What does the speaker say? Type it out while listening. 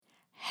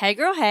Hey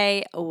girl,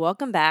 hey,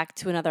 welcome back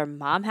to another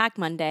Mom Hack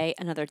Monday,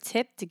 another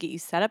tip to get you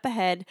set up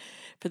ahead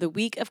for the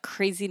week of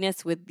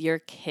craziness with your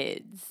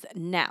kids.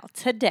 Now,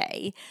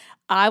 today,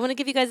 I want to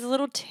give you guys a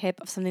little tip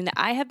of something that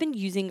I have been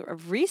using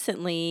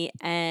recently,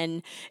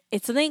 and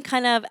it's something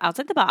kind of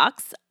outside the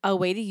box, a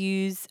way to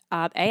use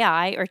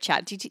AI or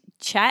Chat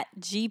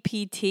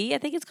GPT, I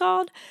think it's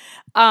called.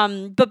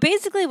 But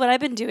basically, what I've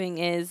been doing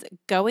is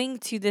going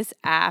to this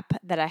app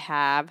that I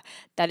have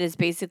that is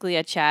basically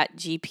a Chat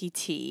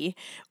GPT,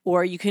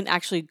 or you can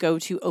actually go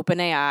to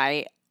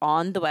OpenAI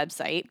on the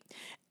website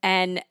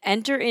and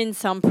enter in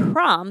some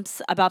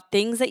prompts about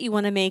things that you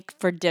want to make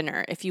for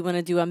dinner. If you want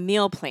to do a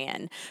meal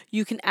plan,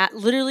 you can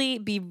literally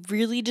be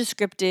really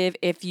descriptive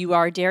if you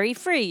are dairy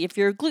free, if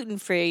you're gluten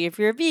free, if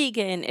you're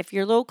vegan, if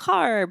you're low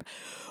carb,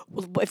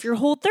 if you're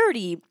whole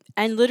 30,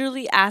 and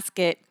literally ask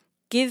it,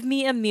 give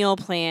me a meal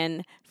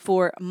plan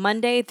for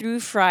Monday through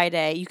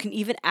Friday. You can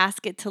even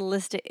ask it to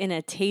list it in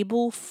a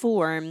table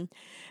form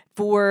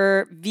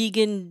for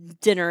vegan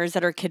dinners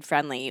that are kid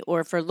friendly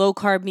or for low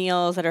carb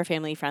meals that are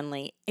family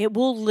friendly. It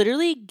will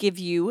literally give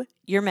you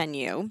your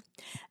menu,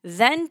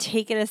 then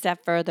take it a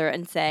step further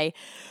and say,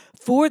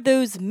 for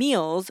those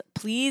meals,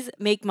 please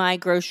make my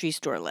grocery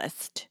store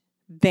list.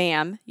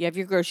 Bam, you have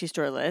your grocery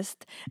store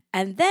list.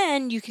 And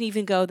then you can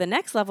even go the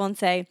next level and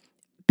say,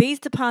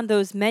 based upon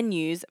those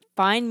menus,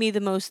 find me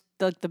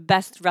the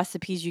best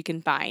recipes you can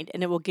find,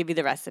 and it will give you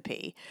the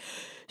recipe.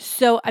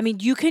 So, I mean,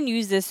 you can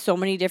use this so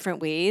many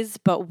different ways,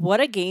 but what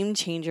a game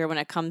changer when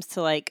it comes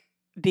to like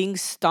being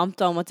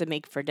stumped on what to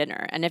make for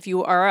dinner. And if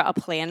you are a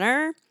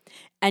planner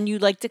and you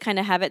like to kind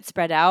of have it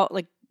spread out,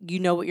 like you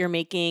know what you're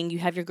making, you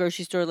have your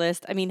grocery store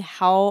list. I mean,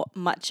 how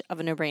much of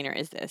a no-brainer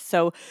is this?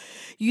 So,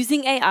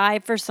 using AI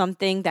for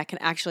something that can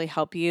actually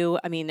help you.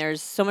 I mean,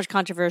 there's so much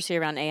controversy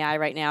around AI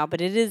right now,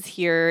 but it is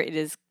here, it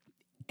is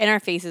in our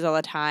faces all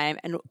the time.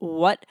 And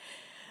what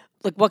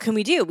can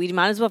we do? We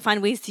might as well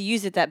find ways to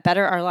use it that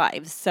better our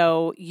lives.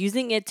 So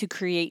using it to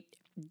create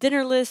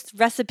dinner lists,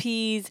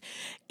 recipes,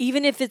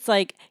 even if it's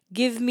like,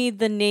 give me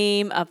the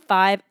name of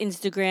 5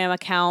 Instagram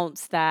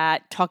accounts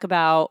that talk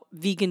about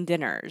vegan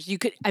dinners. You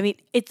could, I mean,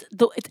 it's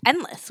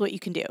endless what you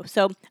can do.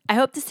 So I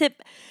hope this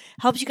tip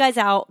helps you guys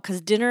out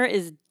because dinner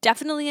is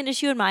definitely an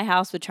issue in my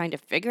house with trying to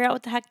figure out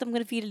what the heck I'm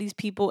going to feed these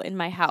people in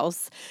my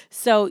house.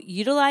 So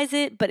utilize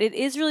it, but it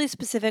is really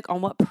specific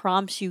on what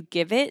prompts you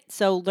give it.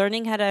 So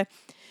learning how to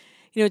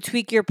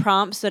tweak your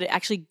prompts so that it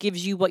actually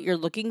gives you what you're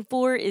looking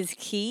for is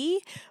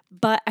key.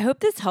 But I hope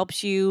this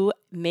helps you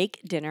make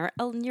dinner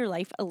in your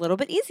life a little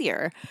bit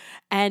easier.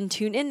 And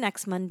tune in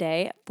next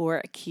Monday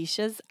for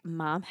Keisha's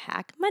Mom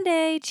Hack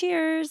Monday.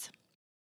 Cheers.